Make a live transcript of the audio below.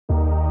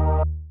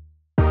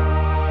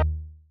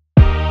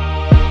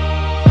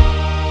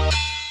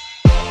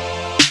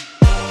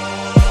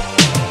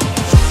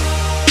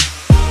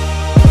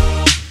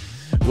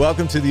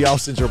Welcome to the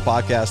Off Central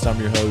Podcast.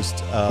 I'm your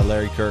host,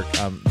 Larry Kirk.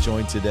 I'm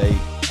joined today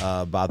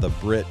by the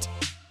Brit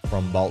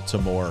from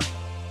Baltimore,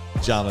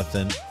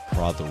 Jonathan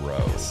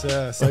Prothero.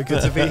 So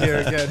good to be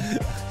here again.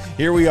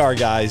 Here we are,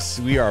 guys.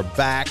 We are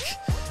back.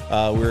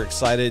 We're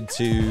excited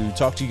to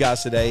talk to you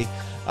guys today.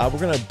 We're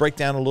going to break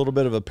down a little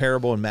bit of a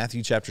parable in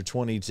Matthew chapter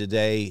 20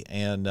 today,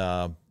 and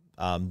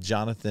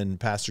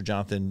Pastor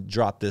Jonathan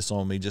dropped this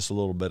on me just a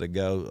little bit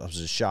ago. It was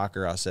a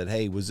shocker. I said,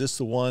 hey, was this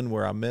the one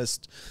where I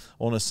missed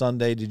on a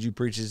Sunday? Did you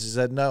preach this? He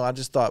said, no, I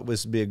just thought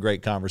this would be a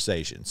great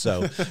conversation.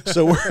 So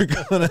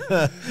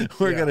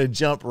we're gonna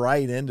jump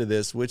right into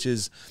this, which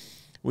is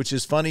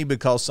funny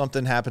because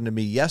something happened to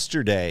me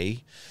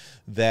yesterday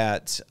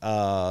that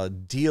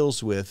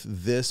deals with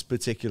this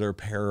particular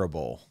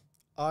parable.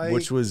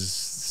 Which was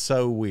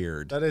so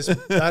weird. That is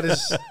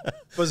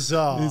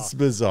bizarre. It's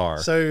bizarre.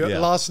 So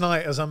last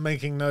night, as I'm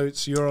making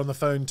notes, you're on the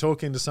phone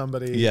talking to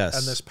somebody, and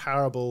this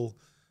parable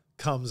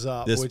comes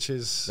up,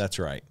 that's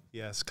right.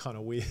 Yeah, it's kind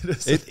of weird.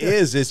 It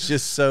is. It's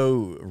just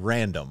so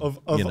random.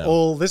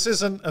 All, this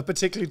isn't a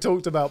particularly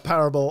talked about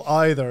parable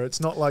either.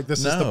 It's not like this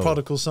is the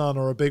prodigal son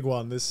or a big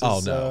one. This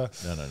is no.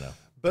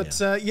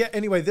 But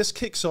anyway, this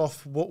kicks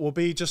off what will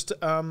be just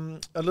a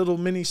little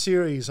mini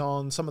series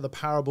on some of the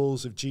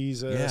parables of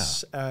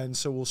Jesus. Yeah. And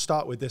so we'll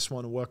start with this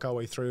one and work our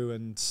way through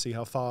and see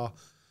how far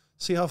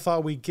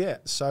we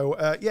get. So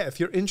if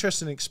you're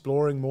interested in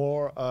exploring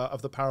more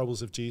of the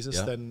parables of Jesus,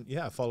 then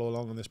follow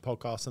along on this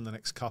podcast in the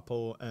next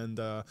couple, and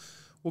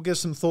we'll give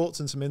some thoughts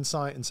and some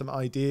insight and some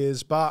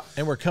ideas.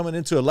 And we're coming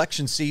into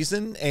election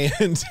season,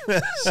 and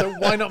so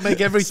why not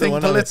make everything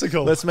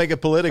political? Let's make it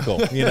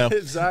political,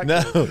 Exactly.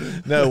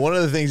 No. One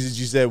of the things that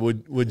you said,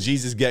 would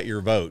Jesus get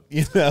your vote?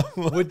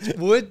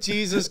 Would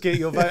Jesus get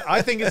your vote?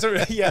 I think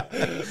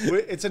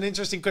it's an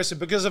interesting question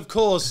because, of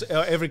course,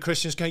 every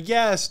Christian is going,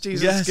 yes,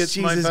 Jesus gets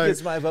my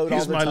vote.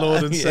 He's my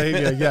Lord and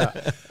Savior.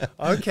 Yeah.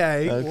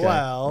 Okay.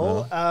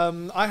 Well,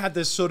 I had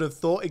this sort of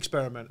thought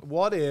experiment.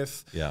 What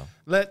if? Yeah.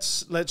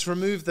 Let's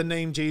remove the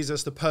name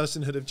Jesus, the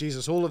personhood of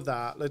Jesus, all of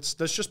that. Let's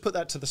just put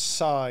that to the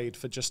side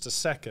for just a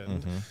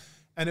second. Mm-hmm.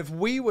 And if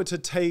we were to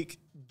take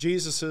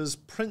Jesus's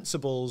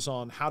principles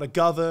on how to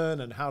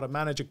govern and how to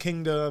manage a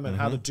kingdom and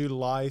how to do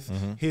life,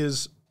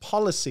 his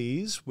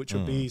policies, which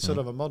would be sort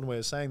of a modern way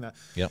of saying that.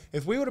 Yep.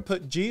 If we were to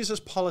put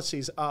Jesus'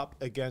 policies up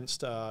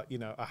against a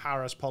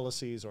Harris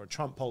policies or a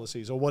Trump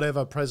policies or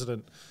whatever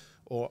president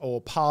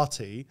or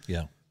party,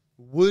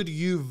 would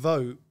you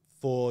vote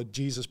for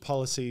Jesus'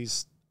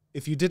 policies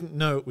if you didn't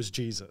know it was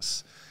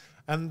Jesus?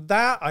 And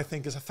that, I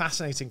think, is a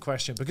fascinating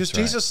question because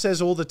Jesus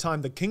says all the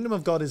time, the kingdom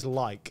of God is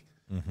like.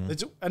 Mm-hmm.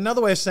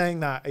 Another way of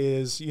saying that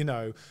is,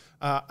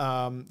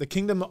 the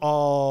kingdom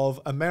of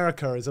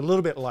America is a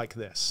little bit like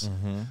this.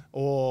 Mm-hmm.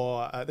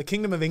 Or the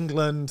kingdom of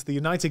England, the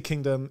United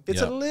Kingdom,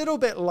 it's a little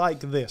bit like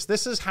this.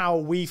 This is how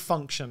we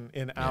function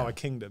in our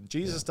kingdom.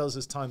 Jesus does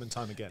this time and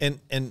time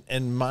again.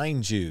 And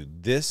mind you,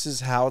 this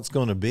is how it's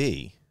going to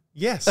be.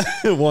 Yes.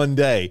 One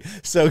day.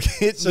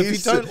 If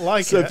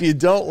you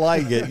don't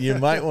like it, you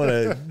might want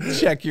to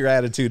check your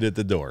attitude at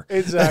the door.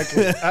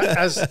 Exactly.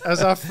 As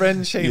our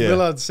friend Shane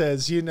Willard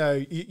says, you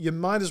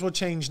might as well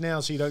change now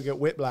so you don't get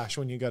whiplash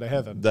when you go to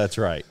heaven. That's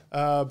right.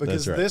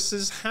 Because this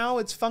is how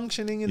it's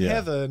functioning in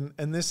heaven,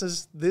 and this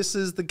is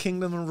the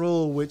kingdom and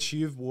rule which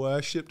you've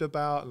worshipped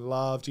about and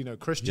loved.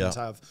 Christians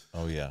have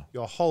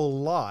your whole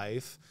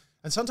life.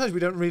 And sometimes we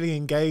don't really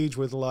engage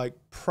with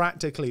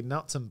practically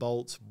nuts and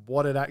bolts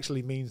what it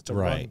actually means to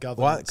run governance.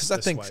 Well, because I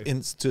think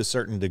to a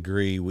certain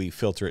degree we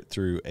filter it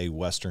through a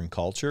Western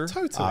culture,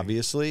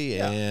 obviously,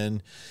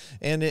 and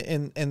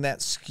that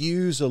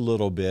skews a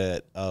little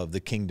bit of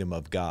the kingdom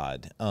of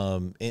God.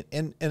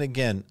 And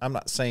again, I'm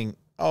not saying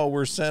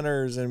we're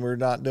sinners and we're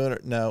not doing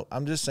it. No,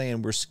 I'm just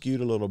saying we're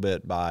skewed a little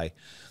bit by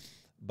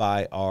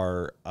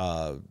our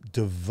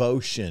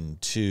devotion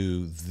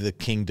to the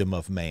kingdom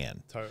of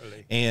man.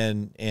 Totally.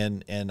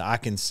 And I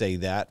can say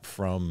that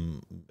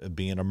from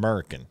being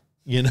American,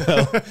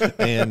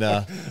 and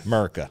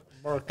America.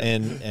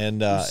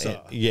 And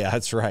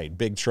that's right.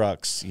 Big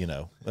trucks,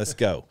 let's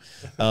go.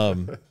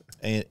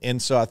 And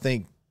so I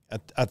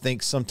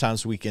think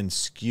sometimes we can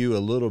skew a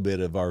little bit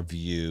of our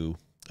view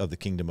of the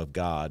kingdom of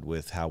God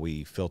with how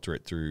we filter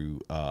it through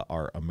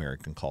our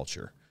American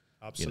culture.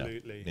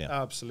 Absolutely.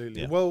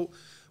 Absolutely. Yeah. Well,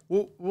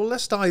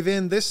 let's dive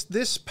in.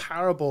 This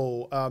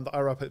parable that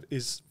I wrote up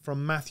is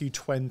from Matthew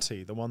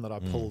 20, the one that I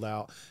pulled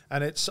out.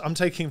 And I'm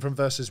taking from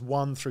verses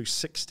 1 through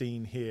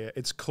 16 here.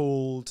 It's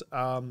called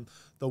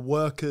The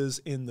Workers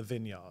in the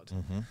Vineyard.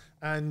 Mm-hmm.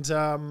 And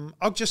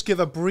I'll just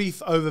give a brief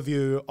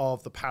overview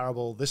of the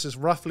parable. This is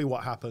roughly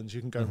what happens.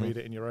 You can go read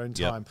it in your own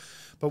time. Yep.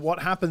 But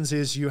what happens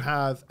is you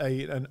have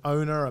an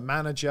owner, a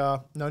manager.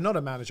 No, not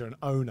a manager, an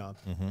owner.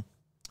 Mm-hmm.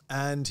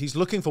 And he's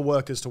looking for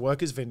workers to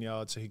work his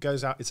vineyard. So he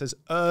goes out, it says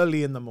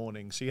early in the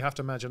morning. So you have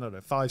to imagine,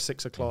 5,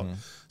 6 o'clock,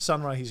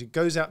 sunrise. He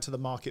goes out to the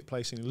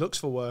marketplace and he looks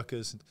for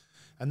workers.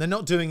 And they're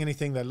not doing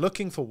anything. They're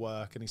looking for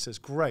work. And he says,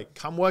 great,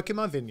 come work in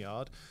my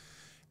vineyard.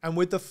 And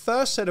with the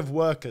first set of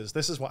workers,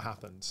 this is what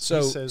happens.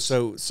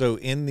 So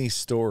in these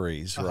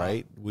stories,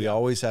 right, we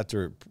always have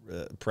to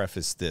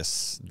preface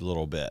this a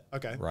little bit.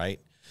 Okay. Right?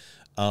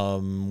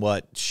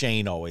 What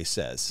Shane always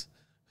says,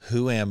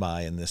 who am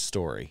I in this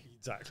story?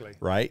 Exactly.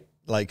 Right?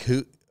 Like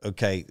who,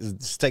 okay,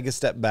 let's take a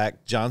step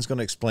back. John's going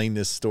to explain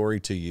this story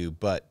to you,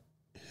 but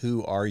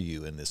who are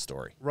you in this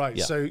story? Right.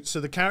 Yeah. So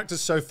the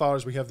characters so far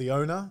is we have the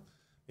owner.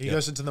 He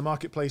goes into the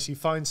marketplace. He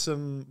finds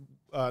some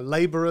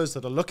laborers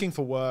that are looking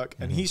for work,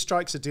 and he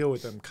strikes a deal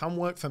with them. Come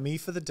work for me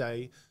for the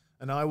day,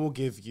 and I will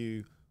give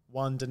you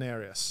 1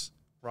 denarius,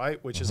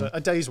 right? Which is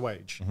a day's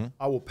wage.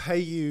 I will pay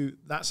you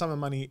that sum of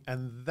money.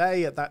 And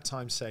they at that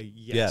time say,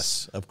 yes.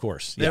 Yes, of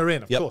course. They're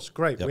in, of course.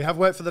 Great. We have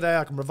work for the day.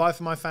 I can provide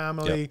for my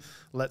family.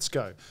 Let's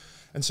go.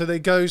 And so they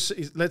go,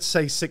 let's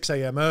say 6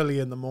 a.m. early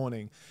in the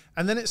morning.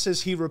 And then it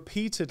says he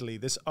repeatedly,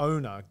 this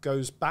owner,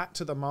 goes back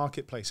to the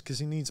marketplace because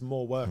he needs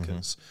more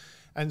workers.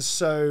 And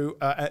so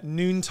at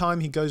noontime,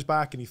 he goes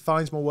back and he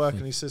finds more work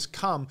and he says,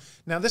 come.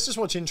 Now, this is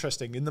what's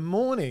interesting. In the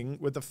morning,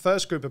 with the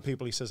first group of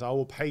people, he says, I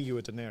will pay you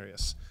a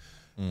denarius.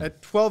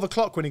 At 12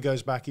 o'clock, when he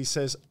goes back, he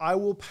says, I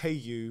will pay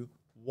you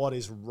what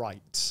is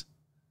right.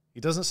 He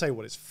doesn't say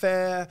what is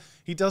fair.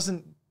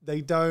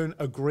 They don't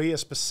agree a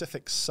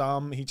specific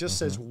sum. He just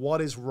says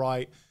what is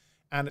right.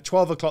 And at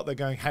 12 o'clock, they're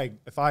going, hey,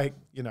 if I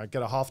get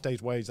a half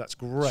day's wage, that's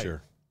great.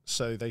 Sure.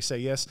 So they say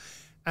yes.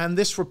 And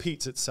this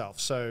repeats itself.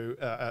 So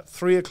at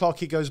 3 o'clock,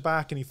 he goes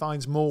back and he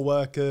finds more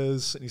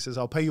workers and he says,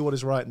 I'll pay you what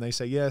is right. And they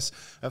say yes.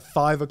 At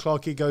 5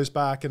 o'clock, he goes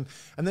back. And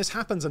this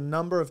happens a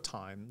number of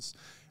times.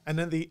 And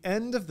at the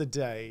end of the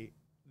day,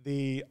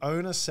 the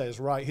owner says,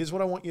 right, here's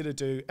what I want you to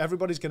do.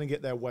 Everybody's going to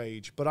get their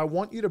wage, but I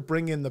want you to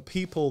bring in the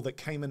people that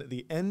came in at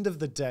the end of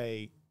the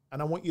day,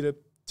 and I want you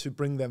to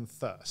bring them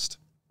first.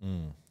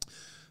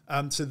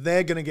 So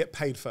they're going to get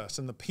paid first.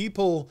 And the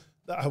people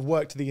that have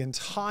worked the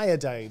entire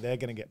day, they're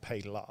going to get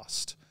paid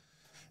last.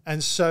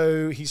 And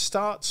so he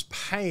starts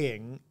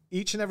paying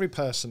each and every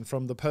person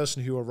from the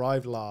person who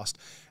arrived last,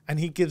 and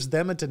he gives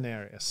them a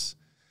denarius.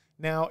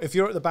 Now, if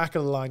you're at the back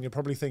of the line, you're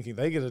probably thinking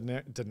they get a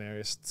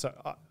denarius, so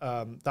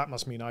that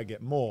must mean I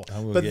get more.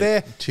 But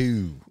they're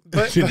 2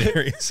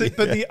 denarius.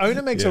 But the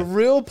owner makes a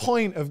real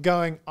point of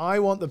going, I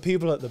want the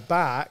people at the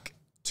back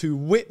to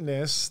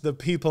witness the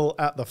people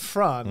at the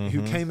front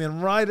who came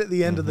in right at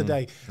the end of the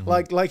day.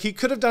 Like he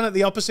could have done it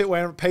the opposite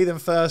way and pay them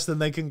first, then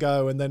they can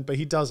go, but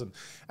he doesn't.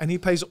 And he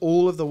pays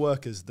all of the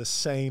workers the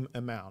same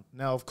amount.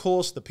 Now, of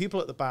course, the people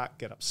at the back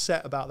get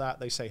upset about that.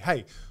 They say,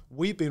 hey,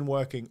 we've been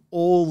working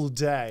all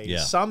day.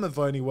 Yeah. Some have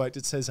only worked,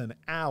 it says, an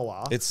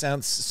hour. It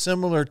sounds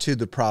similar to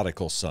the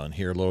prodigal son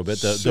here a little bit.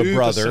 The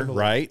brother, similar.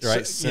 Right?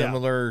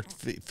 Similar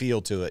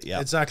feel to it.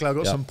 Yeah, exactly. I've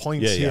got some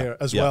points here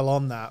as well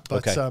on that.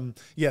 But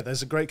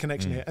there's a great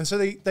connection here. And so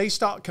they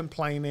start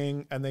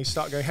complaining and they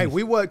start going, hey,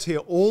 we worked here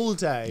all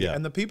day.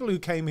 And the people who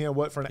came here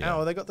worked for an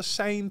hour. They got the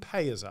same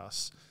pay as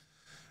us.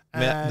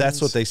 Man,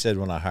 that's what they said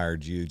when I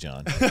hired you,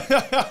 John.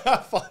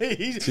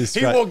 he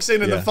walks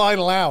in the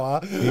final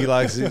hour. He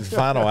likes the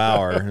final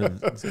hour.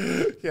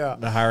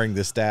 Hiring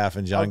the staff,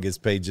 and John gets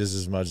paid just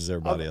as much as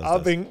everybody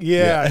else does.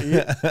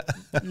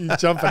 You're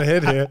jumping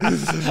ahead here.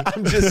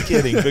 I'm just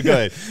kidding, but go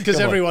ahead. Because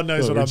everyone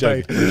knows what I'm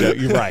paid.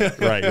 You're right.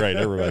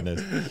 Everybody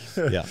knows.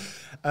 Yeah.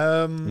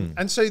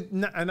 And so,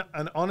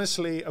 and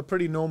honestly, a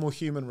pretty normal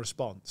human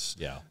response.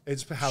 Yeah.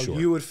 It's how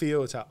you would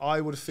feel. It's how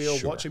I would feel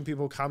watching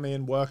people come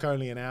in, work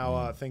only an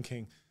hour,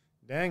 thinking,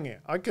 dang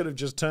it, I could have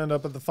just turned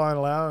up at the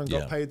final hour and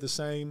got paid the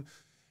same.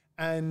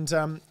 And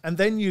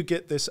then you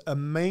get this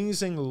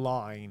amazing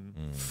line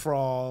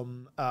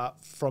from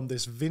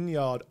this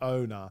vineyard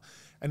owner.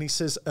 And he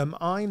says, am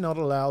I not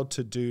allowed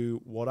to do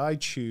what I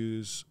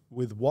choose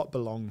with what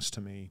belongs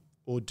to me?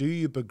 Or do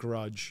you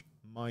begrudge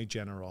my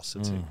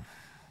generosity?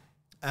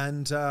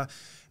 And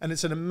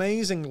it's an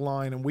amazing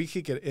line, and we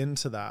could get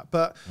into that.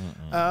 But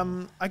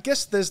I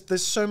guess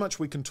there's so much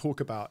we can talk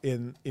about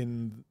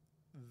in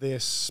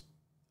this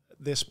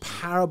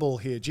parable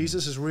here.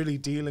 Jesus is really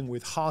dealing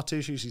with heart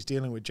issues. He's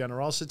dealing with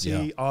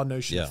generosity, our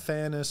notion of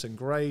fairness and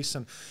grace.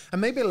 And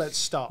maybe let's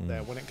start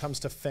there when it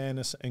comes to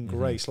fairness and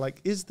grace.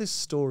 Like, is this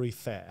story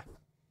fair?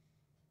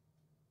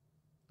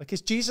 Like, is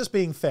Jesus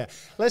being fair?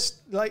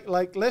 Let's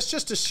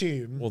just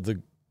assume. Well,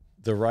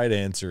 the right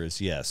answer is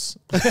yes.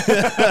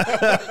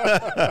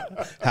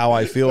 How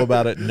I feel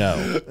about it,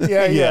 no.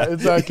 Yeah,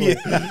 exactly.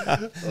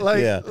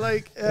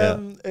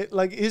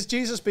 Is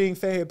Jesus being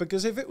fair here?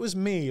 Because if it was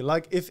me,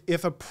 like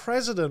if a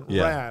president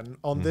ran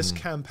on this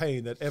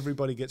campaign that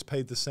everybody gets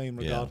paid the same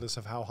regardless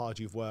of how hard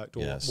you've worked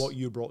or what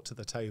you brought to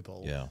the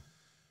table,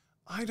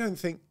 I don't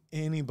think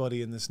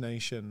anybody in this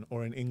nation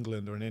or in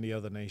England or in any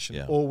other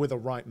nation or with a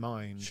right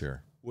mind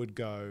would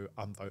go,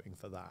 I'm voting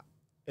for that.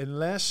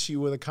 Unless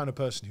you were the kind of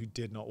person who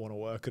did not want to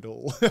work at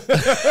all.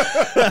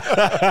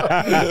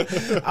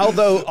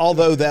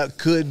 although that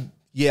could,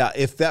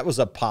 if that was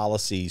a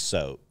policy,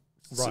 so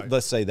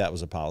let's say that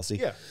was a policy.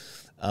 Yeah.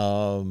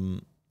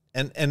 And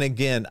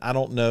again, I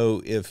don't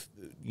know if,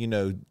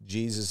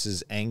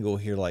 Jesus's angle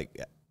here, like,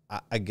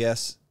 I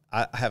guess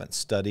I haven't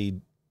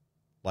studied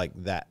like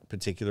that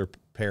particular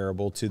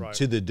parable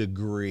to the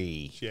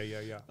degree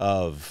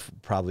of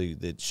probably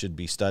that should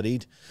be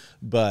studied.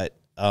 But,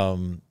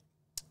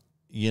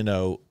 you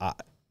know,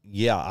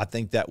 I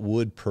think that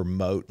would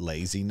promote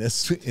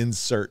laziness in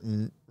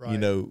certain, you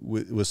know,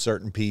 with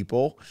certain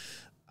people.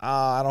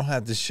 I don't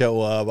have to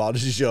show up. I'll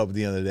just show up at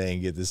the end of the day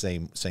and get the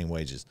same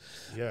wages.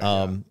 But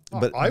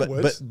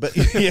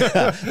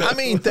yeah, I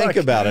mean, think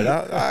about it.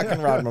 I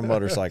can ride my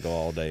motorcycle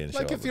all day and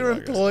like show if your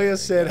employer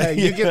said,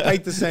 "Hey, you get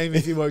paid the same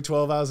if you work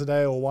 12 hours a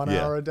day or 1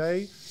 hour a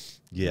day."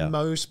 Yeah,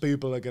 most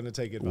people are going to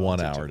take advantage.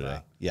 1 hour of a day.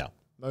 That. Yeah,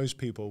 most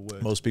people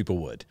would. Most people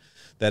would.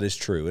 That is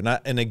true.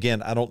 And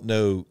again, I don't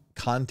know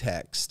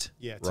context.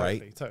 Yeah,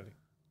 right? Totally.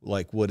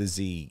 Like, what is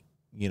he?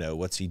 You know,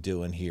 what's he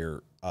doing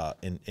here?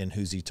 And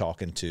who's he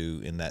talking to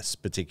in that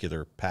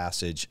particular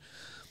passage?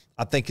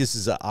 I think this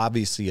is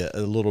obviously a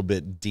little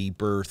bit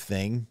deeper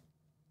thing,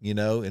 you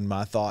know, in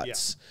my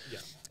thoughts.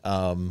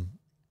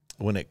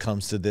 When it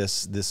comes to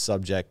this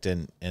subject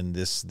and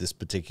this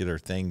particular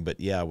thing. But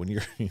yeah, when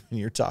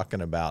you're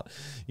talking about,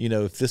 you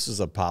know, if this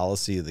is a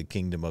policy of the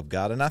kingdom of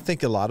God, and I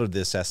think a lot of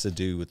this has to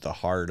do with the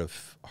heart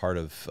of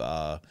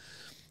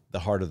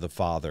the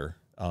Father,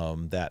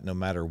 that no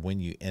matter when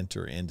you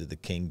enter into the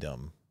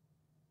kingdom,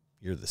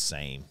 you're the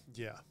same.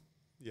 Yeah,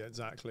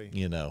 exactly.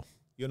 You know,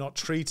 you're not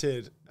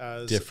treated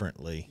as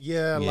differently.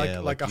 Yeah,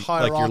 like a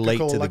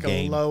hierarchical, like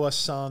a lower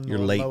son. You're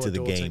late to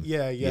the game.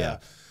 Yeah.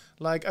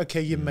 Like,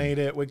 okay, you made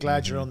it. We're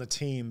glad you're on the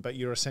team, but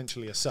you're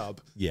essentially a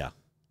sub. Yeah,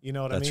 you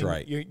know what I mean. That's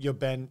right. You're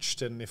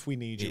benched, and if we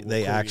need you,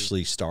 they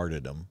actually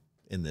started them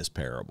in this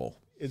parable.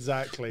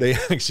 Exactly. They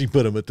actually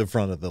put them at the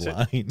front of the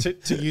line.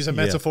 To use a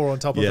metaphor on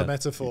top of the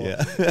metaphor.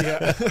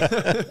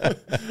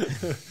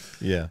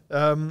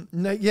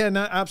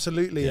 No,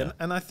 absolutely. Yeah.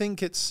 And I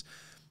think it's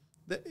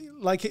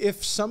like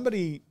if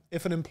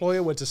an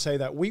employer were to say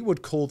that, we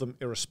would call them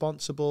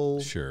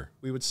irresponsible. Sure.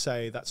 We would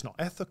say that's not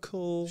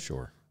ethical.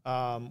 Sure.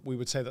 We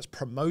would say that's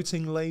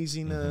promoting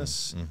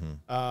laziness.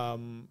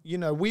 You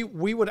know,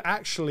 we would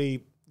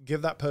actually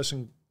give that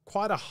person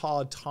quite a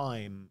hard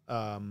time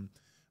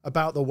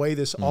about the way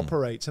this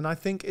operates. And I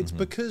think it's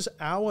because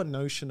our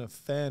notion of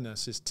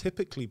fairness is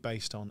typically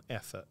based on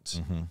effort.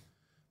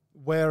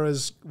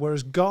 Whereas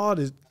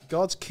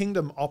God's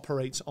kingdom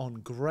operates on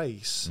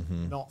grace,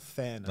 not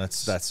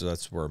fairness.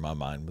 That's where my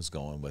mind was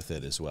going with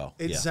it as well.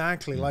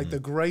 Exactly. Like the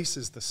grace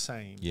is the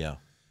same. Yeah.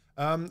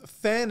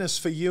 Fairness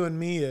for you and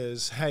me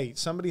is, hey,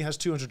 somebody has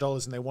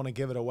 $200 and they want to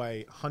give it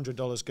away.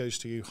 $100 goes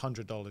to you,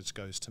 $100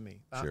 goes to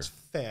me. That's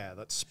fair.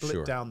 That's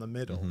split down the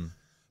middle.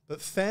 But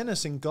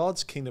fairness in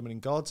God's kingdom and in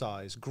God's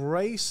eyes,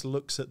 grace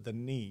looks at the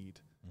need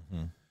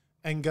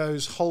and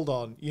goes, hold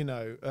on, you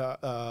know,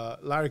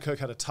 Larry Cook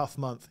had a tough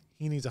month.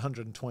 He needs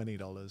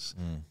 $120.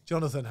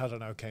 Jonathan had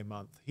an okay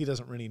month. He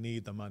doesn't really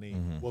need the money.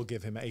 We'll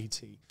give him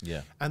 80.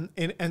 Yeah.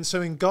 And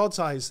so in God's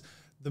eyes,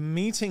 the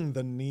meeting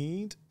the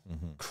need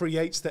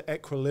creates the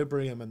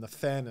equilibrium and the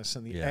fairness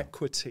and the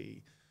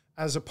equity,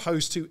 as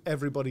opposed to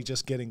everybody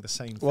just getting the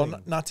same thing.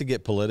 Well, not to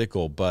get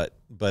political, but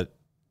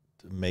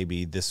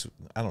maybe this,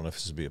 I don't know if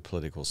this would be a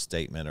political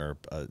statement or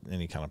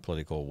any kind of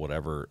political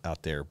whatever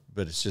out there,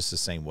 but it's just the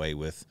same way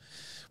with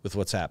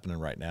what's happening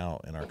right now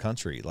in our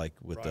country, like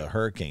with the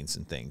hurricanes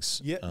and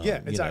things.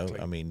 Exactly. You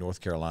know, I mean, North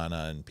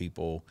Carolina and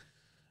people,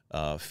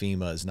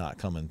 FEMA is not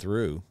coming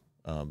through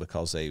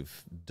because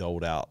they've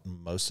doled out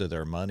most of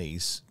their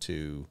monies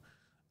to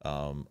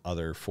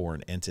other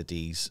foreign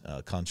entities,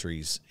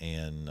 countries,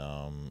 and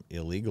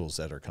illegals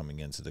that are coming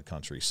into the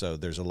country. So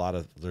there's a lot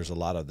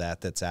of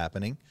that's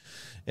happening.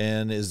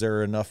 And is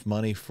there enough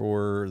money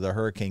for the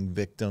hurricane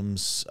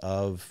victims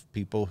of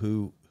people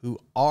who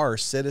are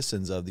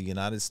citizens of the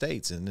United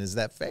States? And is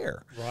that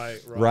fair?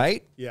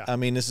 Right? Yeah. I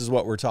mean, this is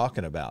what we're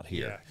talking about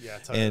here. Yeah,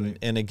 totally.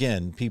 And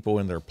again, people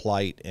in their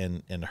plight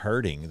and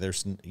hurting,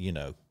 there's, you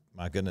know,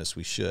 my goodness,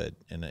 we should.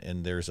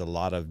 And there's a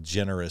lot of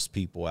generous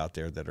people out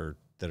there that are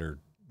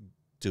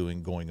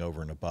going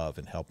over and above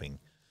and helping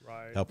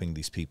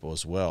these people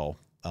as well,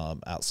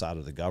 outside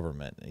of the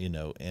government, you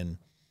know, and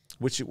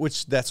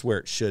which that's where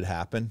it should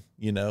happen,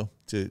 you know,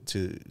 to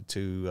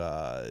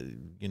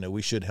you know,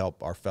 we should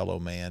help our fellow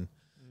man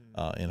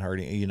in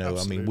hurting, you know.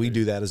 Absolutely. I mean, we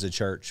do that as a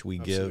church. We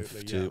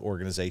give to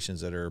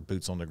organizations that are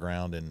boots on the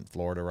ground in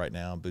Florida right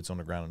now, boots on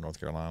the ground in North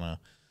Carolina,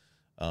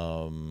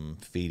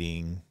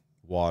 feeding,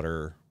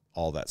 water,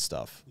 all that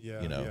stuff,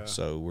 you know.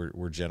 So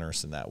we're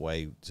generous in that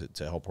way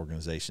to help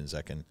organizations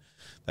that can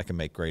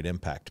make great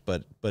impact.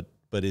 But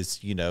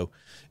it's, you know,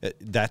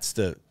 that's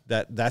the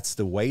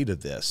weight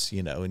of this,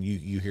 you know, and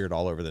you hear it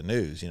all over the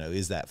news, you know.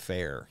 Is that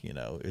fair? You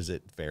know, is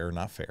it fair or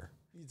not fair?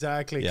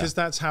 Exactly, because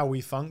that's how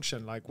we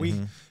function. Like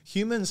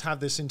humans have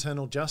this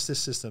internal justice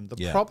system.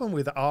 The problem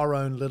with our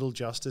own little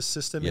justice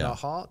system in our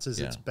hearts is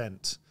it's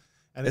bent.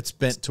 And it's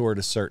bent toward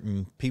a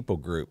certain people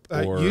group,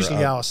 or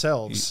usually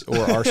ourselves.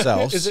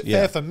 Is it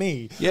fair for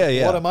me?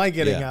 What am I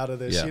getting out of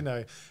this? You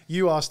know,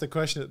 you asked the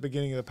question at the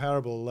beginning of the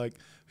parable, like,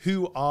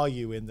 who are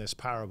you in this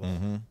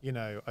parable? You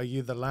know, are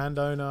you the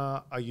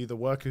landowner? Are you the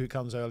worker who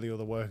comes early or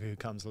the worker who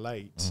comes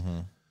late?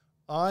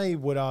 I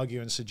would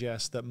argue and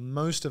suggest that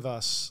most of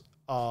us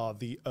are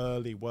the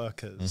early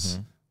workers.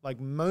 Like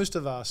most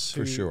of us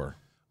who For sure.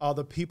 are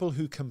the people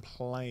who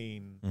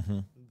complain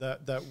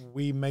that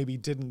we maybe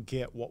didn't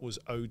get what was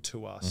owed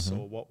to us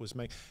or what was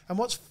made. And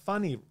what's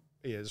funny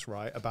is,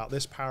 right, about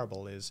this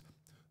parable is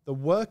the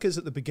workers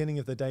at the beginning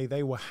of the day,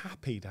 they were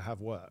happy to have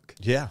work.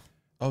 Yeah.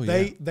 Oh,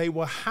 They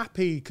were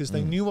happy because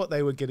they knew what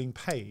they were getting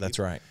paid. That's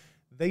right.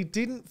 They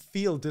didn't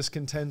feel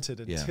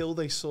discontented until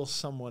they saw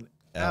someone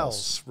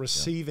else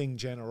receiving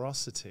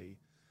generosity.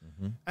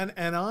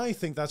 And I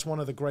think that's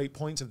one of the great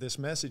points of this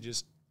message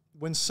is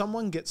when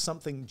someone gets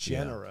something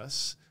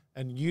generous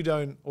and you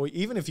don't, or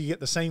even if you get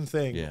the same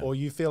thing or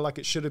you feel like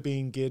it should have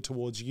been geared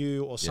towards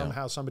you or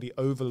somehow somebody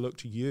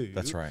overlooked you.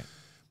 That's right.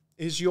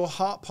 Is your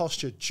heart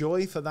posture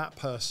joy for that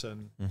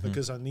person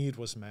because a need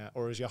was met,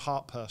 or is your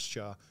heart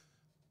posture,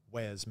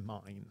 where's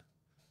mine?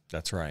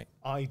 That's right.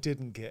 I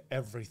didn't get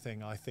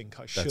everything I think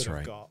I should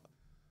have got.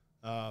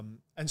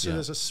 And so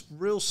there's a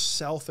real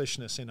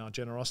selfishness in our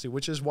generosity,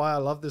 which is why I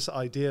love this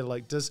idea.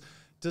 Like, does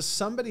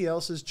somebody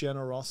else's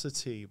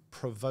generosity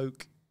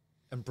provoke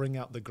and bring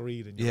out the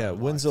greed in your own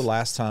when's life? the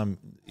last time,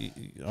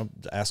 I'll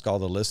ask all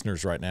the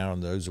listeners right now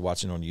and those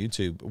watching on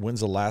YouTube, when's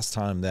the last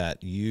time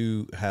that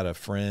you had a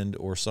friend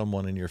or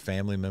someone in your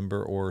family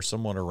member or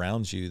someone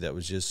around you that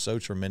was just so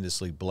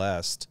tremendously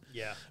blessed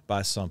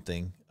by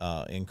something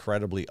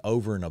incredibly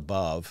over and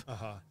above,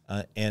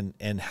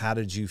 and how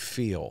did you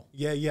feel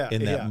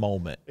in that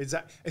moment?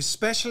 Exactly.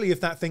 Especially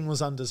if that thing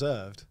was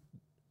undeserved.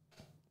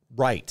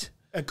 Right.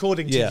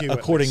 According to you,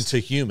 according to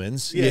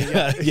humans.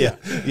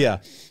 Yeah.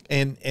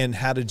 And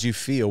how did you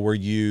feel? Were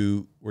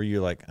you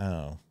like,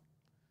 oh,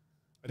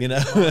 I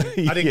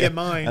didn't get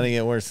mine. I didn't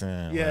get worse.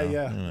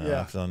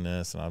 I've done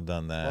this and I've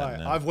done that.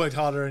 Right. I've worked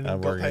harder and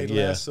got paid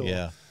less.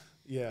 Or,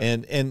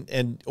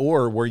 And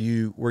or were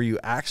you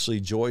actually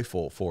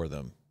joyful for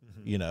them,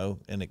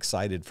 and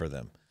excited for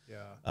them?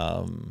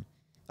 Yeah.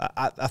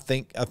 I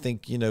think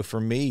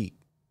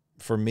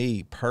for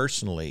me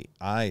personally,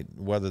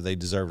 whether they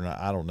deserve it or not,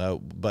 I don't know.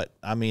 But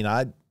I mean,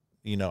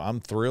 I'm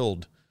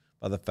thrilled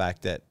by the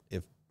fact that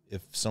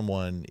if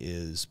someone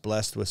is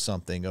blessed with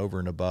something over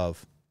and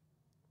above,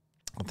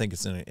 I think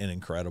it's an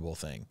incredible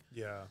thing.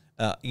 Yeah.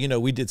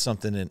 We did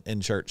something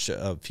in church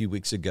a few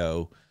weeks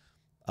ago,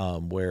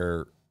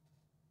 where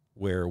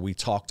we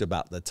talked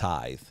about the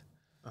tithe,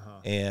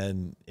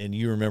 and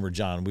you remember,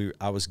 John,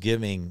 I was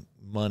giving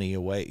money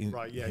away.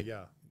 Right.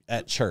 Yeah.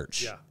 At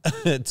church,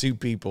 to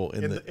people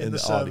in the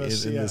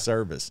service, in the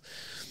service,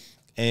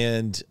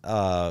 and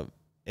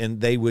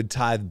they would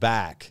tithe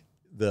back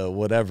the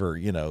whatever,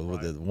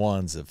 the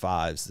ones, the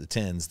fives, the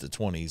tens, the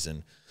 20s,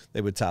 and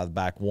they would tithe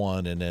back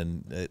one, and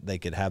then they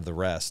could have the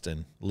rest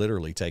and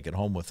literally take it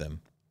home with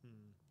them.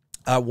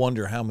 I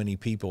wonder how many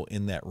people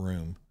in that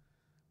room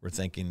were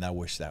thinking, "I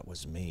wish that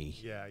was me."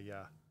 Yeah.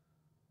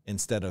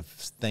 Instead of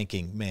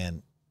thinking,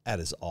 "Man, that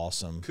is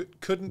awesome."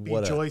 Couldn't be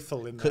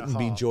joyful in their hearts.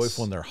 Couldn't be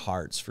joyful in their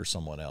hearts for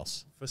someone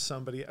else. For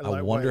somebody.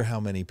 I wonder how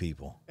many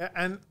people.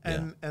 And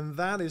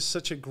that is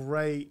such a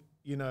great,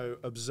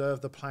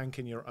 observe the plank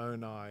in your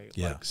own eye,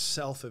 like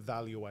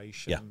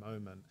self-evaluation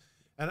moment.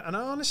 And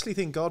I honestly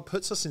think God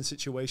puts us in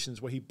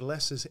situations where he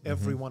blesses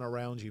everyone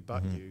around you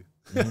but you.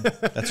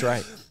 That's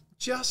right.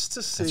 Just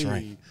to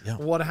see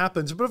what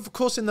happens. But of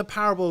course, in the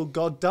parable,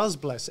 God does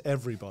bless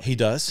everybody. He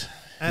does.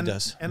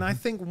 And I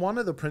think one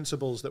of the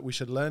principles that we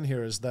should learn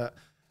here is that,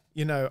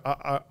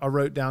 I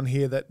wrote down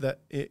here that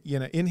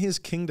in his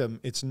kingdom,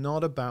 it's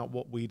not about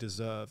what we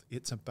deserve.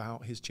 It's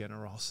about his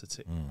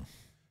generosity.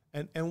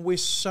 And we're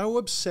so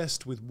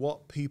obsessed with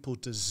what people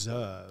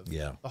deserve.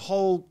 Yeah. The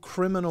whole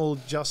criminal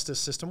justice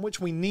system, which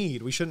we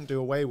need, we shouldn't do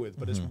away with,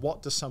 but is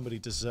what does somebody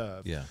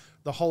deserve? Yeah.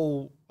 The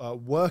whole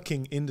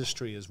working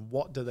industry is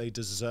what do they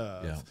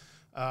deserve?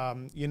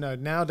 Yeah.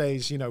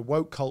 Nowadays,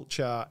 woke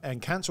culture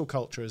and cancel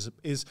culture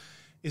is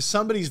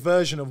somebody's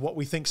version of what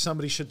we think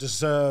somebody should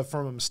deserve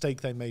from a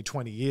mistake they made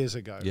 20 years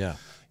ago. Yeah.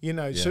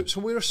 So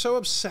we're so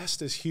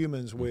obsessed as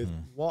humans with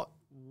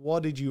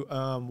what did you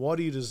earn? What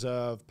do you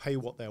deserve? Pay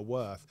what they're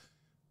worth.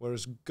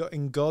 Whereas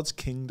in God's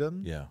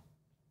kingdom,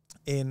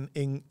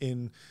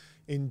 in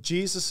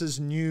Jesus's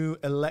new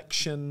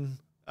election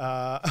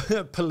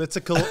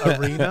political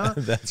arena,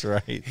 that's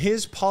right.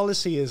 His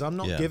policy is, I'm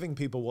not giving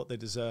people what they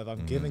deserve.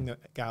 I'm giving it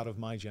out of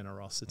my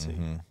generosity.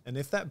 And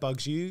if that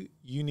bugs you,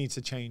 you need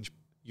to change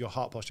your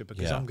heart posture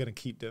because I'm going to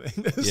keip doing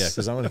this. Yeah,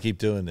 because I'm going to keep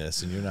doing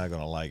this, and you're not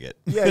going to like it.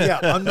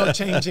 I'm not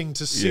changing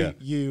to suit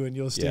you and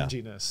your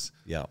stinginess.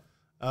 Yeah.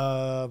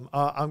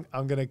 I'm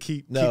going to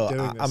keep doing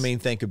this. I mean,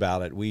 think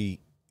about it. We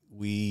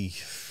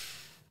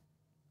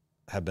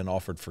have been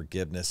offered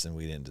forgiveness, and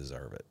we didn't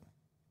deserve it.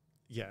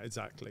 Yeah,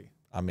 exactly.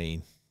 I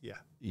mean,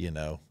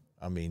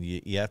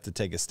 you have to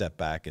take a step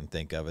back and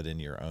think of it in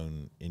your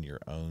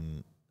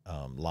own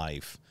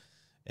life,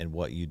 and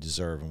what you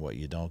deserve and what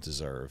you don't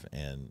deserve,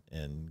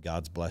 and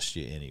God's blessed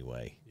you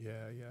anyway.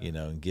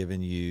 And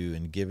given you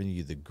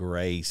the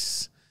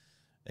grace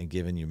and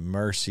given you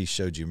mercy,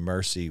 showed you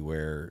mercy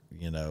where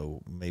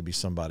maybe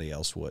somebody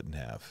else wouldn't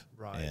have.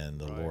 Right. And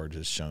the Lord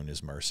has shown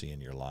his mercy in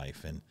your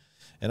life, and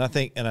I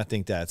think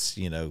that's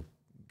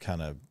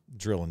kind of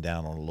drilling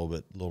down on a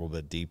little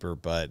bit deeper.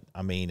 But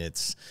I mean,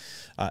 it's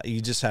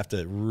you just have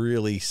to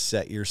really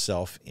set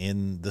yourself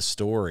in the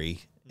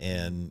story.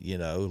 And, you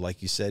know,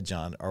 like you said,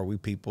 John, are we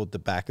people at the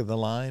back of the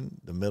line,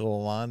 the middle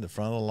of the line, the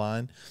front of the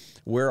line?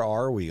 Where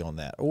are we on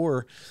that?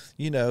 Or,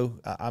 you know,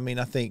 I mean,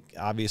 I think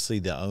obviously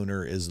the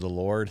owner is the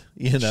Lord,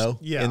 you know,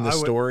 in the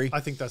story.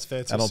 I think that's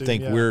fair to I don't assume,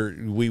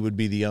 think we would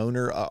be the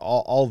owner,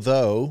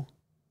 although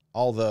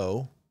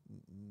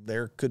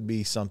there could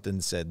be something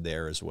said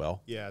there as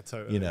well. Yeah,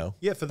 totally. You know?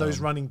 Yeah, for those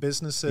running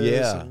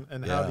businesses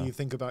and how do you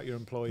think about your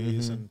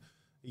employees? Mm-hmm.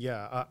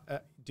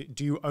 And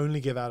do you only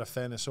give out of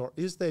fairness, or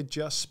is there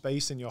just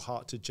space in your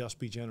heart to just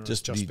be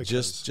generous?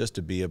 Just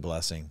to be a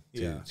blessing.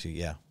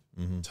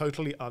 Mm-hmm.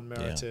 Totally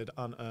unmerited,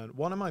 unearned.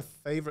 One of my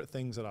favorite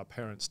things that our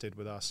parents did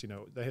with us, you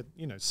know, they had,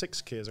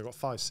 6 kids. I've got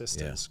 5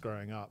 sisters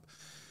growing up.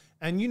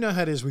 And you know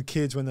how it is with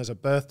kids when there's a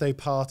birthday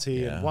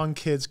party and one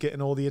kid's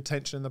getting all the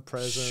attention and the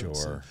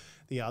presents. Sure. And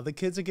the other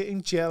kids are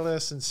getting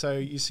jealous. And so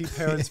you see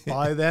parents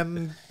buy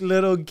them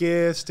little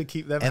gifts to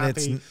keep them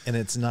happy. And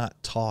it's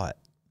not taught.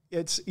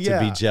 It's to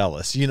be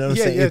jealous, you know what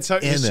I'm saying? It's in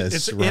us,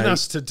 it's right? in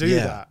us to do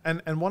that.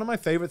 And one of my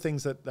favorite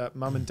things that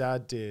mum and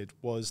dad did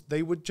was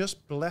they would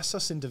just bless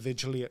us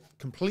individually at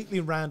completely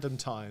random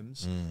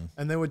times,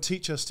 and they would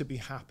teach us to be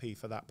happy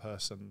for that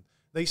person.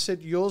 They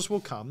said, yours will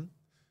come,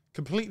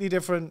 completely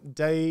different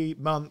day,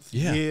 month,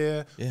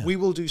 year. Yeah. We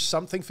will do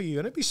something for you.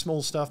 And it'd be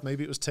small stuff.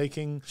 Maybe it was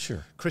taking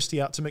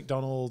Christy out to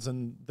McDonald's,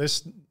 and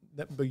but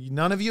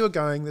none of you are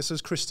going. This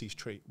is Christy's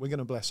treat. We're going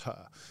to bless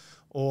her.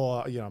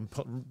 Or, you know,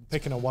 I'm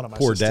picking on one of my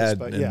poor sisters.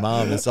 Poor dad and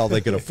mom, that's all they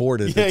could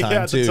afford at the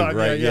time, too,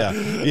 right? Yeah.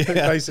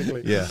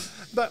 Basically. Yeah.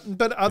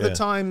 But other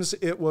times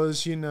it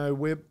was, you know,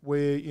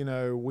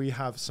 we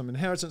have some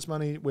inheritance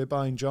money. We're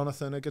buying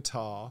Jonathan a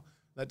guitar.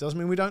 That doesn't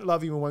mean we don't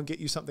love you and won't get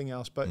you something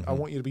else, but I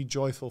want you to be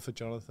joyful for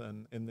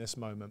Jonathan in this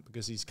moment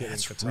because he's getting a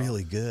guitar. That's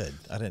really good.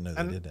 I didn't know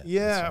they did that.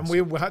 Yeah, and we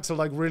had to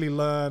like really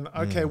learn,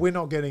 okay, we're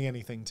not getting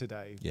anything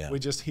today. Yeah. We're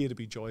just here to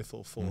be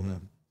joyful for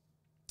them.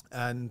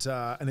 And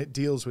it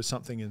deals with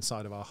something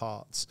inside of our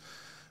hearts.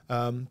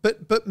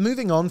 But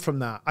moving on from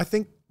that, I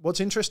think what's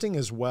interesting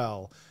as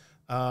well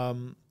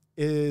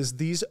is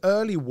these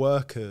early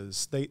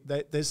workers,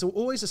 there's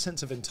always a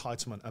sense of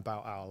entitlement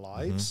about our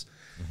lives.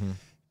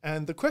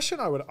 And the question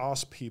I would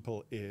ask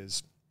people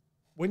is,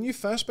 when you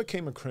first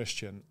became a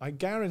Christian, I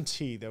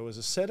guarantee there was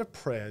a set of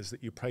prayers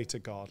that you pray to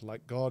God,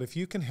 like, God, if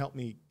you can help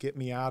me, get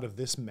me out of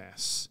this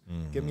mess,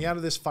 get me out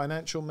of this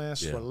financial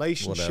mess,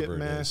 relationship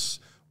mess,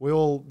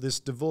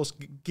 this divorce,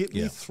 get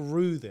me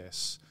through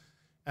this,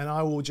 and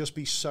I will just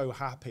be so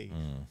happy.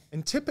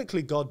 And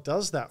typically God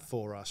does that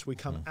for us. We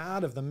come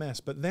out of the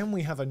mess, but then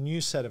we have a new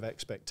set of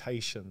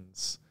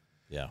expectations.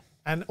 Yeah.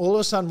 And all of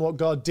a sudden what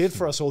God did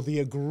for us, or the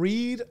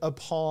agreed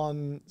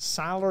upon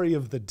salary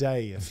of the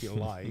day, if you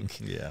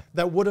like,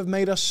 that would have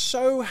made us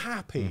so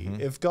happy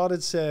if God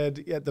had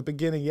said at the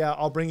beginning,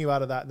 I'll bring you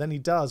out of that. Then he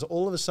does.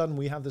 All of a sudden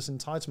we have this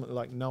entitlement,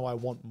 like, no, I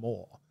want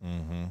more.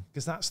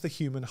 Because that's the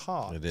human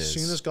heart. It is. As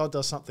soon as God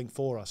does something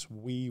for us,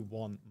 we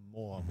want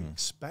more. We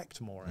expect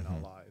more in our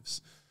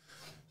lives.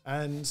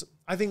 And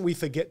I think we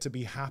forget to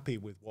be happy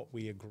with what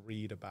we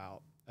agreed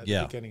about at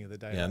the beginning of the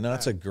day. Yeah, no,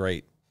 that's a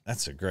great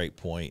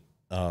point.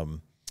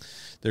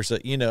 There's a,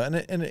 you know,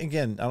 and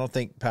again, I don't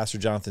think Pastor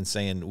Jonathan's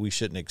saying we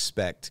shouldn't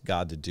expect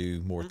God to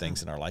do more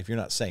things in our life. You're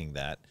not saying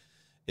that.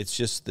 It's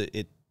just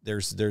that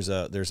there's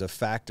a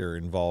factor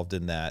involved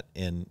in that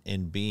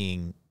in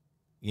being,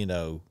 you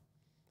know,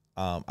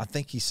 I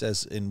think he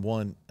says in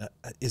one,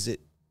 and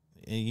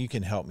you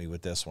can help me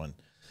with this one,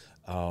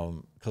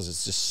 because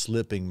it's just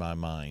slipping my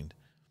mind.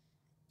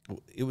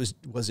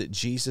 Was it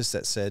Jesus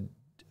that said,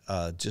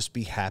 just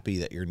be happy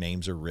that your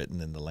names are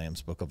written in the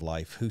Lamb's Book of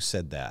Life? Who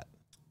said that?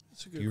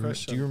 That's a good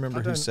question. Do you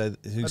remember who said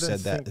that? Who said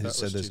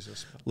this?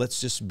 Jesus.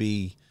 Let's just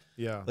be.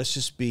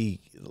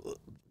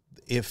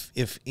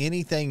 If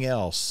anything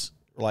else,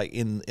 like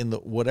in the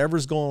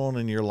whatever's going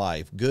on in your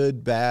life,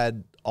 good,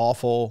 bad,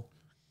 awful,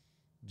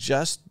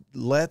 just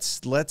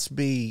let's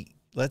be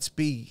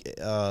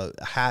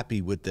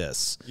happy with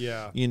this.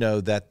 Yeah. You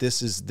know, that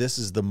this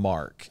is the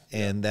mark,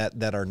 and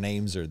that our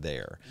names are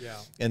there. Yeah.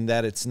 And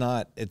that it's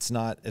not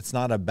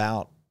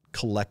about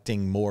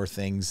collecting more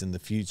things in the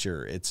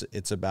future.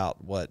 It's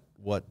about what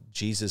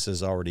Jesus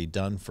has already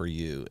done for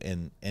you,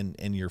 and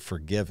you're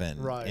forgiven,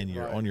 and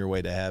you're on your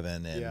way to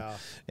heaven,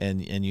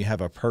 and you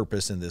have a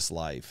purpose in this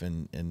life,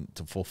 and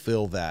to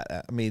fulfill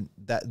that. I mean,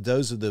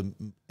 those are the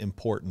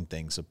important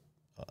things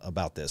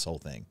about this whole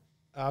thing.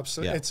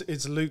 Absolutely. Yeah.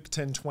 It's Luke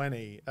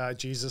 10:20.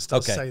 Jesus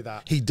does say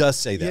that. He does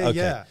say that.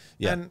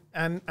 Yeah.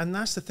 And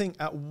that's the thing.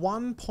 At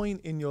one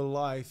point in your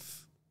life,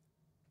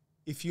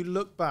 if you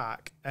look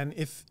back, and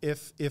if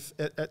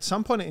at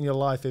some point in your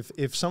life,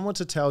 if someone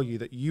to tell you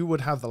that you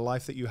would have the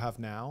life that you have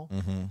now,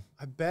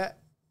 I bet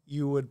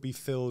you would be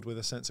filled with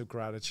a sense of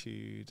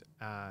gratitude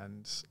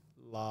and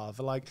love.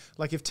 Like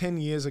if 10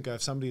 years ago,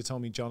 if somebody had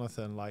told me,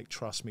 Jonathan, like,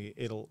 trust me,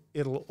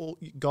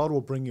 God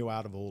will bring you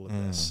out of all of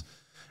this,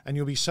 and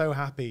you'll be so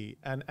happy.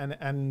 And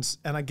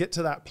I get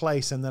to that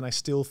place, and then I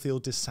still feel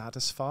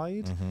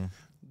dissatisfied.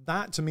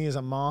 that to me is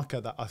a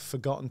marker that I've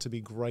forgotten to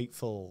be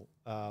grateful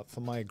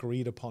for my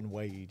agreed upon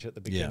wage at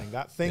the beginning.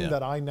 Yeah. That thing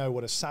that I know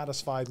would have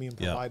satisfied me and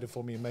provided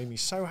for me and made me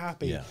so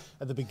happy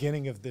at the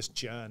beginning of this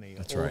journey.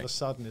 That's all of a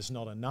sudden is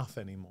not enough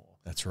anymore.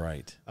 That's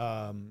right.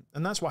 And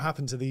that's what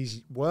happened to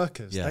these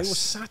workers. Yes. They were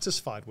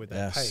satisfied with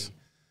their pay.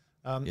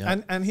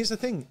 And here's the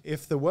thing: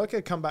 if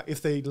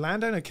the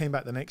landowner came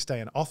back the next day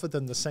and offered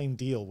them the same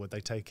deal, would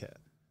they take it?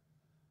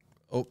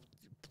 Oh,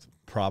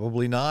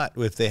 probably not.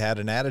 If they had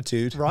an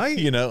attitude, right?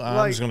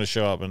 I'm just going to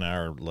show up an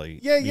hour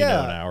late. An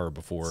hour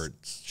before it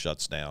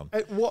shuts down.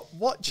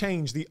 What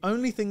changed? The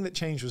only thing that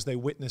changed was they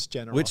witnessed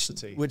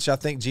generosity, which I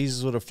think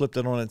Jesus would have flipped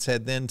it on its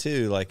head then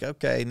too. Like,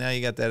 okay, now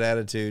you got that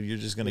attitude. You're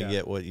just going to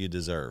get what you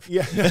deserve.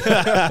 Yeah,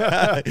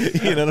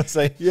 you know what I'm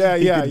saying? Yeah.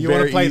 You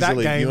want to play that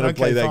game? You want to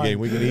play that game?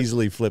 We can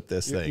easily flip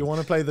this thing. You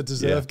want to play the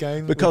deserve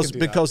game?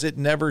 Because it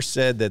never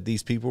said that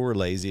these people were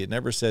lazy. It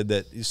never said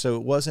that. So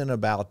it wasn't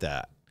about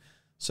that.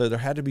 So there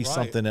had to be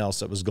something else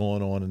that was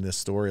going on in this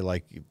story,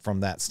 like from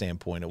that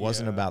standpoint. It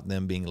wasn't about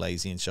them being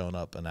lazy and showing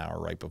up an hour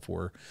right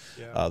before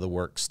the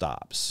work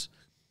stops.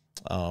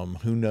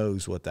 Who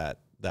knows what that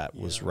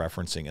was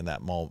referencing in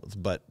that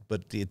moment. But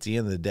at the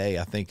end of the day,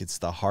 I think it's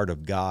the heart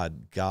of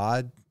God.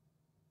 God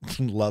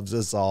loves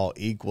us all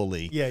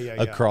equally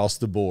across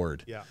the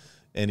board. Yeah.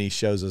 And he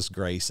shows us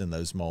grace in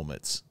those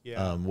moments.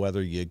 Yeah.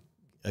 Whether you're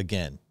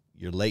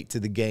late to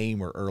the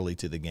game or early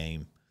to the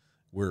game.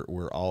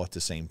 We're all at the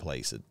same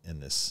place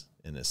in this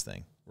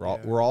thing.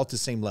 We're all at the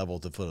same level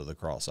at the foot of the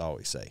cross. I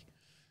always say,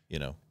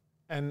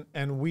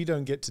 And we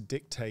don't get to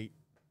dictate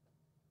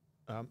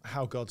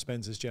how God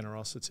spends his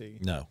generosity.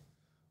 No.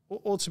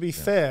 Or to be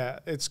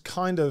fair, it's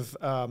kind of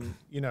I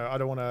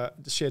don't want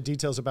to share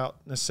details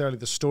about necessarily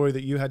the story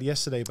that you had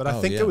yesterday, but I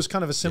think there was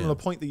kind of a similar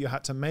point that you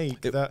had to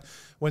make that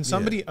when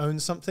somebody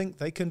owns something,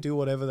 they can do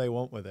whatever they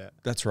want with it.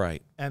 That's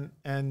right. And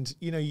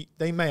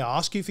they may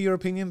ask you for your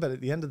opinion, but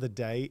at the end of the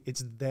day,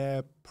 it's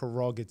their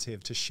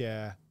prerogative to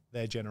share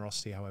their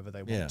generosity however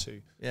they want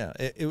to. Yeah,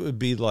 it would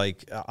be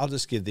like, I'll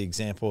just give the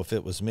example if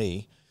it was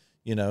me.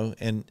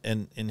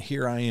 And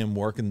here I am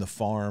working the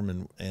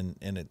farm and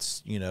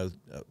it's, a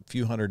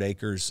few hundred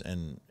acres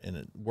and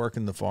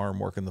working the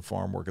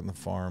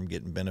farm,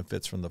 getting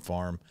benefits from the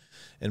farm.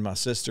 And my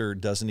sister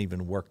doesn't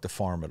even work the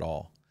farm at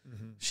all.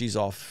 Mm-hmm. She's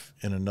off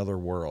in another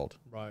world.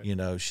 Right.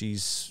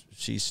 She's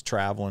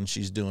traveling,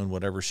 she's doing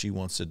whatever she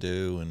wants to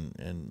do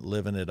and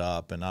living it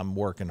up. And I'm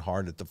working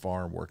hard at the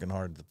farm.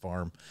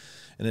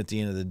 And at the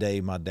end of the day,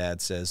 my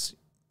dad says,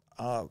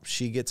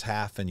 she gets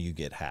half and you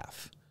get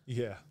half.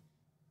 Yeah.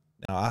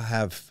 Now I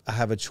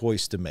have a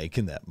choice to make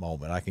in that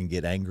moment. I can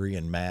get angry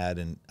and mad,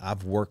 and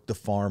I've worked the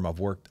farm.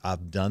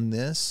 I've done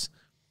this.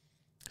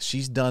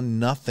 She's done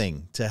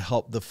nothing to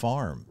help the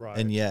farm,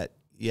 and yet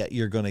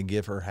you're going to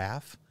give her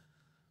half.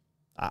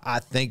 I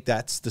think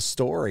that's the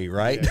story,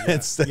 right? Yeah,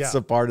 that's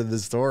a part of the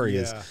story.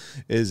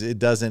 Is it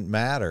doesn't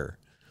matter.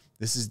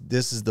 This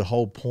is the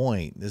whole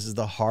point. This is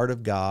the heart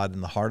of God,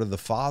 and the heart of the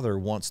Father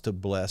wants to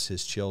bless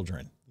his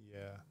children.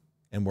 Yeah,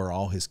 and we're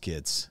all his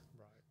kids.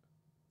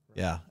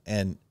 Yeah,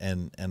 and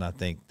I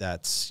think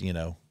that's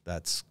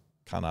that's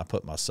kind of, I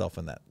put myself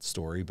in that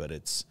story, but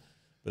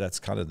that's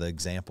kind of the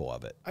example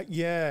of it.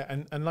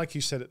 And like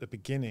you said at the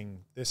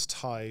beginning, this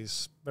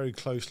ties very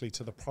closely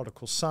to the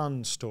prodigal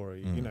son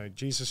story. Mm.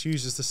 Jesus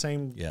uses the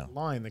same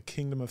line: "The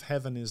kingdom of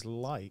heaven is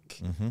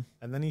like,"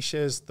 and then he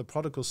shares the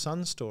prodigal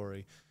son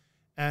story.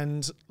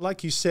 And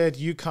like you said,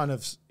 you kind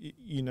of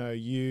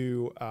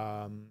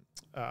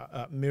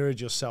mirrored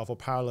yourself or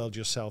paralleled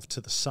yourself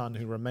to the son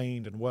who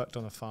remained and worked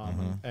on a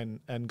farm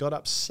and got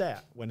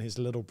upset when his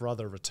little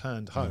brother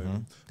returned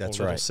home. That's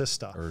or right. little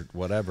sister. Or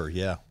whatever,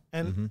 yeah.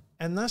 And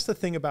that's the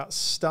thing about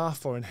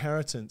stuff or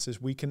inheritance, is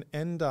we can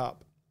end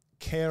up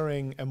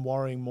caring and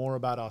worrying more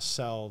about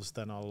ourselves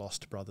than our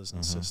lost brothers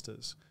and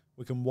sisters.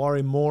 We can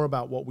worry more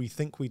about what we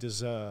think we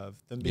deserve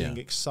than being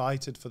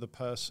excited for the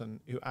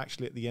person who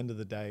actually at the end of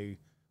the day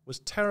was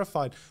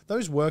terrified.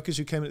 Those workers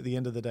who came in at the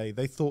end of the day,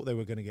 they thought they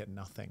were going to get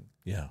nothing.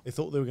 Yeah. They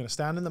thought they were going to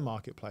stand in the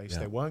marketplace.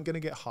 They weren't going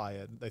to get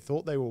hired. They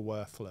thought they were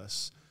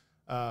worthless.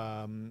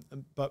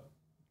 But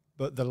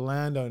the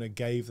landowner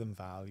gave them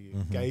value,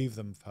 gave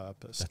them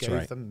purpose,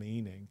 gave them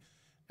meaning.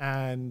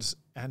 And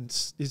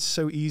it's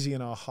so easy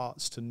in our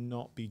hearts to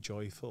not be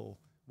joyful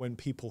when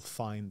people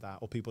find that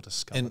or people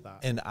discover that.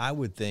 And I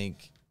would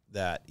think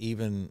that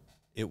even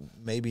it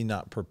maybe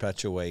not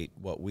perpetuate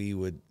what we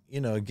would,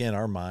 again,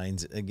 our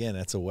minds, again,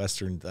 that's a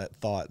Western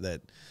thought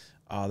that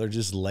they're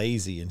just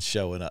lazy and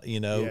showing up,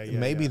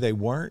 maybe they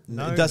weren't.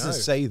 It doesn't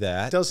say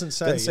that. It doesn't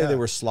say they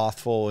were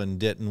slothful and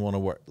didn't want to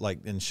work,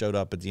 and showed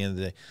up at the end of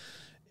the day.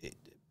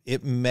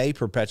 It may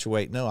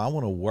perpetuate, no, I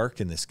want to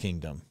work in this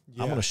kingdom.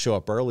 I want to show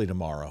up early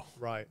tomorrow.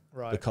 Right.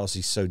 Because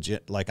he's so I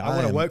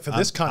want to work for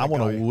this kind of guy.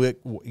 I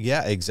want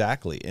to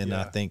exactly. And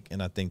I think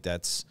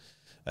that's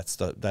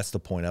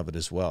the point of it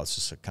as well. It's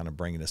just kind of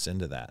bringing us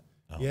into that.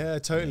 Yeah,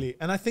 totally. Yeah.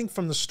 And I think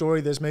from the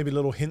story, there's maybe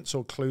little hints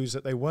or clues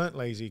that they weren't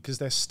lazy because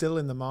they're still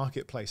in the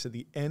marketplace at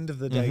the end of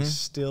the day,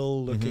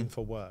 still looking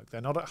for work.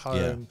 They're not at home.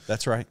 Yeah,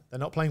 that's right. They're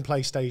not playing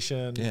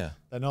PlayStation. Yeah.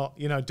 They're not,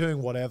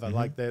 doing whatever.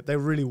 Like they're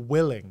really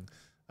willing.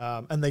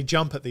 And they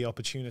jump at the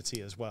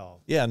opportunity as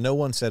well. Yeah, no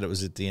one said it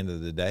was at the end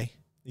of the day.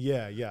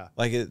 Yeah, yeah.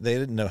 Like they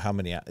didn't know how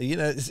many,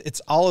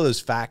 it's all of those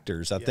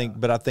factors, I think,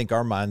 but I think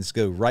our minds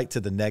go right to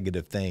the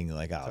negative thing.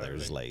 Like, oh, they're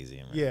just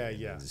lazy. Yeah,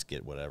 yeah. Just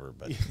get whatever.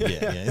 But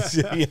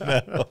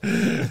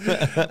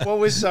Well,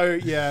 we're so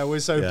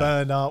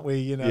burned, aren't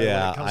we? When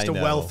it comes to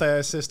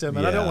welfare system.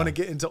 And I don't want to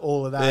get into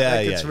all of that.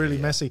 That gets really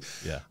messy.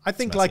 Yeah. I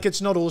think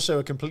it's not also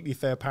a completely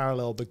fair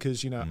parallel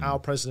because, our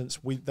presidents,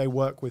 they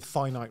work with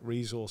finite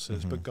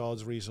resources, but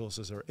God's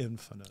resources are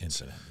infinite.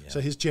 So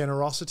his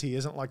generosity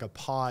isn't like a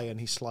pie and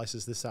he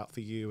slices this out for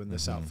you and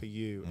this out for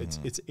you.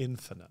 It's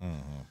infinite.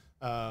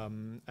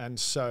 And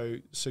so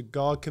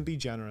God can be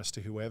generous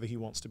to whoever he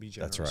wants to be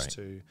generous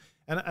to.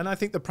 And I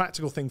think the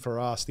practical thing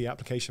for us, the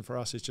application for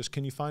us is just,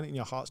 can you find it in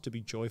your hearts to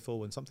be joyful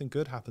when something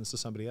good happens to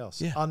somebody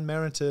else? Yeah.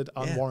 Unmerited,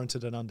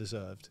 unwarranted, and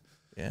undeserved.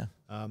 Yeah.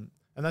 And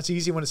that's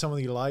easy when it's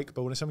someone you like,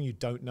 but when it's someone you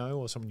don't know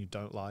or someone you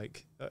don't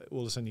like,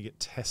 all of a sudden you get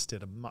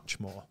tested much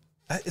more.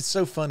 It's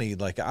so funny.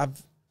 Like I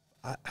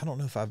don't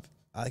know if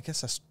I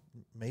guess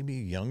maybe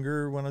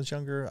younger, when I was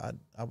younger,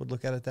 I would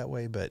look at it that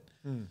way, but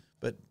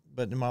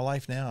in my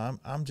life now,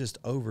 I'm just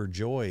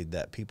overjoyed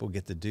that people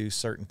get to do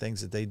certain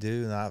things that they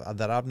do and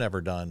that I've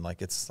never done.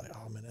 Like, it's like,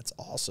 oh man, that's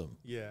awesome.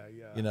 Yeah,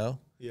 yeah.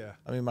 Yeah.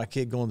 I mean, my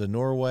kid going to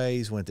Norway,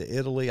 he's went to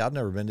Italy. I've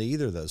never been to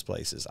either of those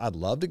places. I'd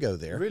love to go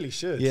there. You really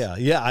should. Yeah,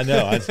 I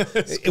know.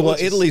 Well,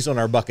 Italy's on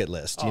our bucket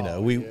list.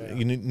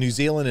 New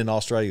Zealand and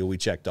Australia we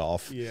checked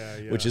off,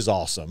 which is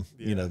awesome.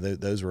 Yeah.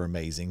 Those were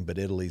amazing. But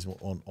Italy's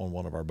on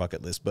one of our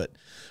bucket lists. But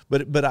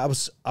I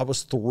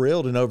was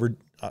thrilled and over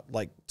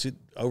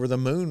the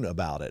moon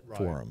about it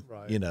for him.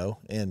 Right.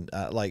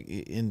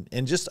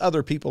 And just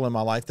other people in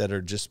my life that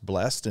are just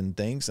blessed and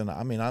things. And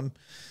I mean,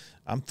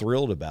 I'm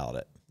thrilled about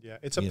it. Yeah,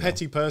 it's a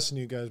petty person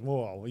who goes,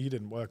 well, you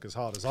didn't work as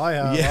hard as I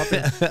have. Yeah.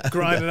 I've been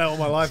grinding out all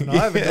my life and I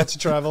haven't got to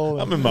travel.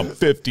 I'm in my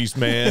 50s,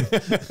 man.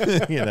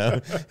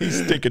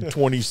 He's thinking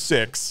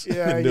 26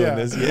 and doing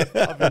this. Yeah.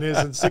 I've been here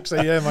since 6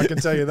 a.m., I can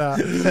tell you that.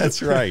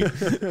 That's right.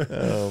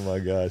 Oh, my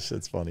gosh,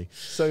 that's funny.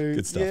 So,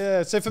 good stuff.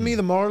 Yeah, so for me,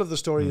 the moral of the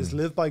story is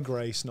live by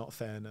grace, not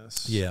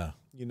fairness. Yeah.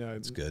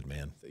 It's good,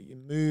 man.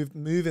 You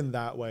move in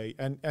that way,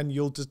 and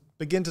you'll just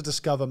begin to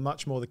discover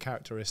much more the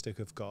characteristic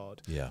of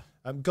God. Yeah.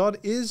 God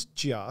is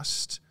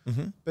just,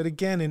 but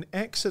again, in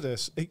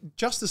Exodus,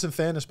 justice and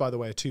fairness, by the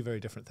way, are two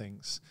very different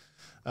things.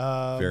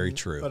 Very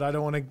true. But I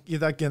don't want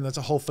to, again, that's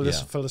a whole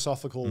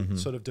philosophical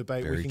sort of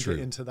debate. Very we can true.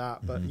 get into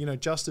that. But,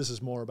 justice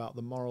is more about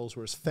the morals,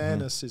 whereas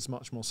fairness is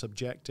much more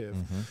subjective.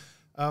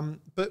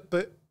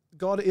 But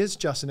God is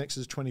just in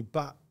Exodus 20.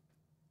 But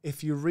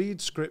if you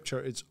read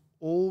Scripture, it's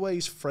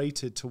always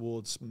freighted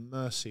towards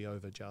mercy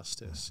over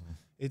justice.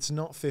 It's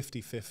not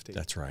 50-50.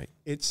 That's right.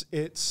 It's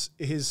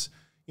his,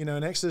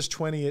 in Exodus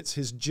 20, it's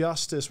his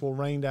justice will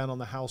rain down on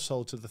the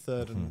household to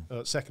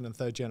the second and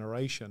third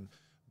generation.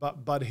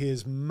 But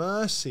his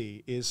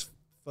mercy is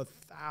for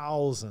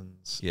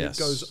thousands. Yes.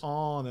 It goes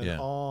on and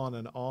on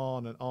and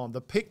on and on.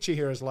 The picture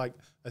here is like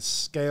a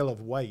scale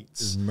of weights.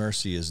 His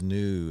mercy is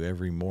new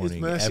every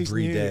morning,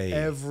 every day.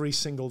 Every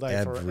single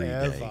day,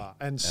 forever.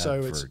 And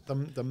so it's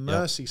the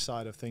mercy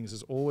side of things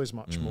is always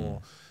much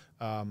more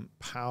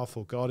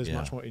powerful. God is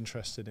much more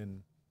interested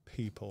in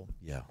people.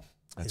 Yeah.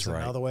 That's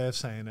right. Another way of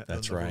saying it.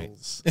 That's than the right.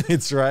 rules.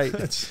 It's right.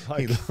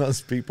 He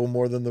loves people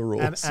more than the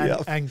rules.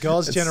 And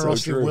God's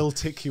generosity will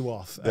tick you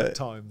off at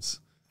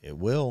times. It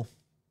will.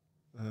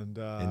 And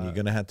you're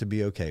going to have to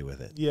be okay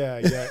with it. Yeah.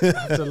 You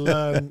have to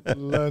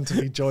learn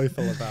to be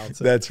joyful about it.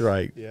 That's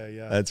right.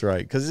 Yeah. That's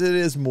right. Because it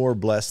is more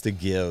blessed to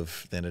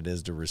give than it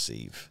is to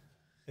receive.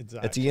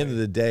 Exactly. At the end of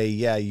the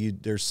day,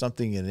 there's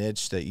something in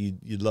itch that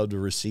you'd love to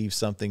receive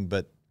something,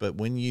 but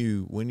when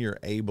you're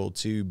able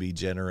to be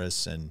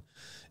generous and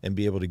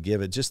be able to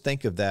give it, just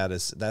think of that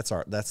as that's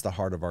the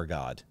heart of our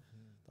God,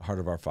 the heart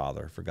of our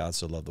Father. For God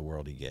so loved the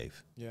world, He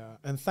gave. Yeah,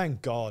 and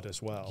thank God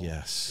as well.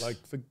 Yes, like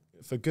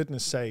for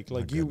goodness sake,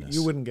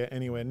 you wouldn't get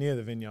anywhere near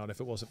the Vineyard if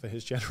it wasn't for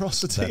His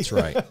generosity. That's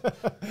right.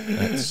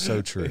 That's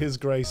so true. His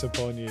grace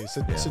upon you.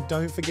 So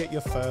don't forget your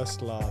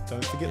first love.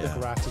 Don't forget the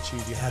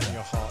gratitude you had in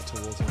your heart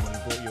towards Him when He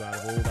brought you out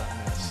of all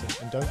that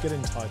mess. And don't get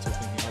entitled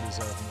thinking I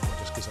deserve more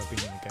just because I've been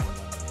in the game long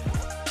enough.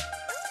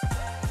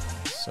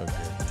 So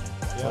good.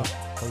 Yeah.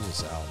 Close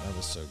us out. That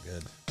was so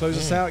good. Close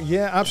us out.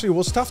 Yeah, absolutely.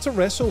 Well, stuff to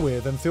wrestle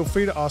with, and feel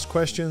free to ask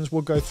questions.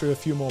 We'll go through a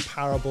few more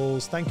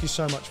parables. Thank you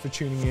so much for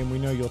tuning in. We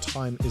know your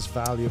time is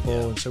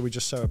valuable, and so we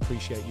just so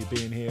appreciate you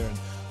being here and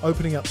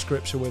opening up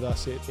Scripture with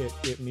us.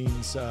 It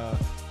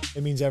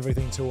means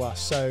everything to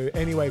us. So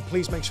anyway,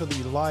 please make sure that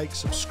you like,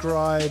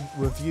 subscribe,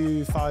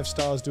 review, 5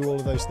 stars, do all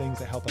of those things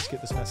that help us get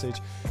this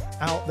message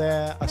out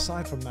there.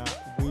 Aside from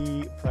that,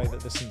 we pray that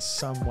this in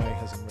some way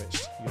has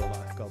enriched your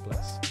life. God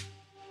bless.